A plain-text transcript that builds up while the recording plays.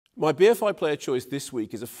My BFI player choice this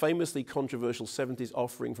week is a famously controversial 70s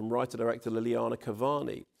offering from writer-director Liliana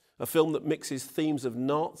Cavani, a film that mixes themes of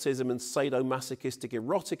Nazism and sado-masochistic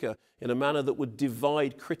erotica in a manner that would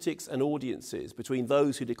divide critics and audiences between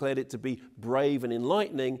those who declared it to be brave and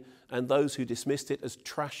enlightening and those who dismissed it as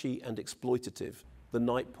trashy and exploitative. The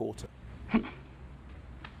Night Porter.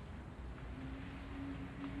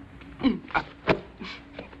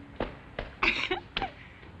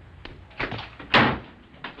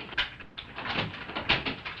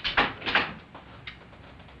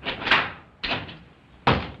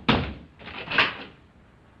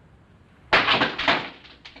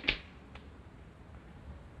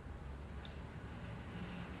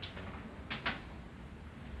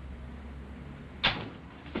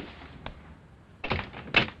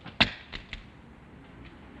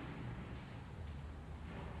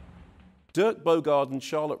 Dirk Bogarde and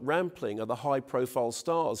Charlotte Rampling are the high-profile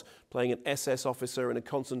stars, playing an SS officer and a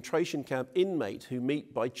concentration camp inmate who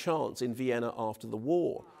meet by chance in Vienna after the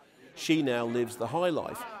war. She now lives the high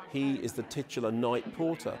life. He is the titular night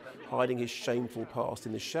porter, hiding his shameful past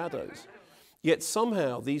in the shadows. Yet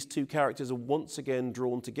somehow these two characters are once again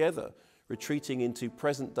drawn together, retreating into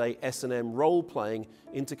present-day S&M role-playing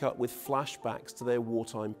intercut with flashbacks to their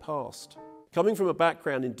wartime past. Coming from a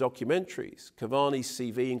background in documentaries, Cavani's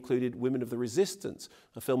CV included Women of the Resistance,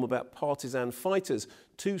 a film about partisan fighters,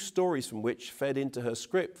 two stories from which fed into her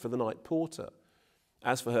script for The Night Porter.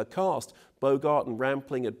 As for her cast, Bogarde and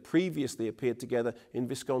Rampling had previously appeared together in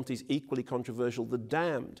Visconti's equally controversial The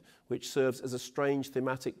Damned, which serves as a strange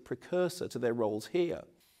thematic precursor to their roles here.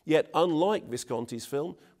 Yet, unlike Visconti's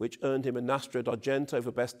film, which earned him a Nastro d'Argento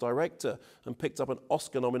for Best Director and picked up an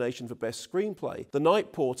Oscar nomination for Best Screenplay, The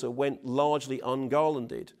Night Porter went largely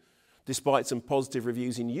ungarlanded. Despite some positive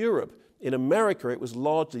reviews in Europe, in America it was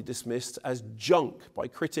largely dismissed as junk by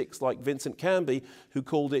critics like Vincent Canby, who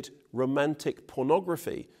called it romantic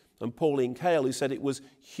pornography, and Pauline Kael, who said it was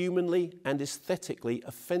humanly and aesthetically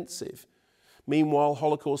offensive. Meanwhile,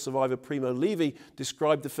 Holocaust survivor Primo Levi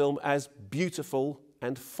described the film as beautiful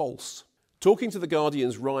and false. Talking to The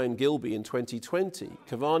Guardian's Ryan Gilbey in 2020,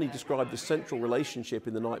 Cavani described the central relationship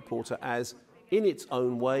in The Night Porter as, in its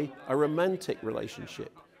own way, a romantic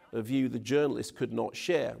relationship, a view the journalist could not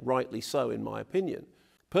share, rightly so in my opinion.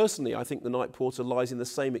 Personally, I think The Night Porter lies in the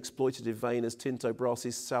same exploitative vein as Tinto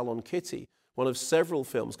Brass's Salon Kitty, one of several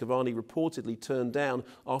films Cavani reportedly turned down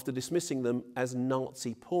after dismissing them as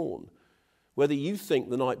Nazi porn. Whether you think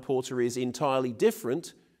The Night Porter is entirely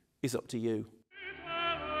different is up to you.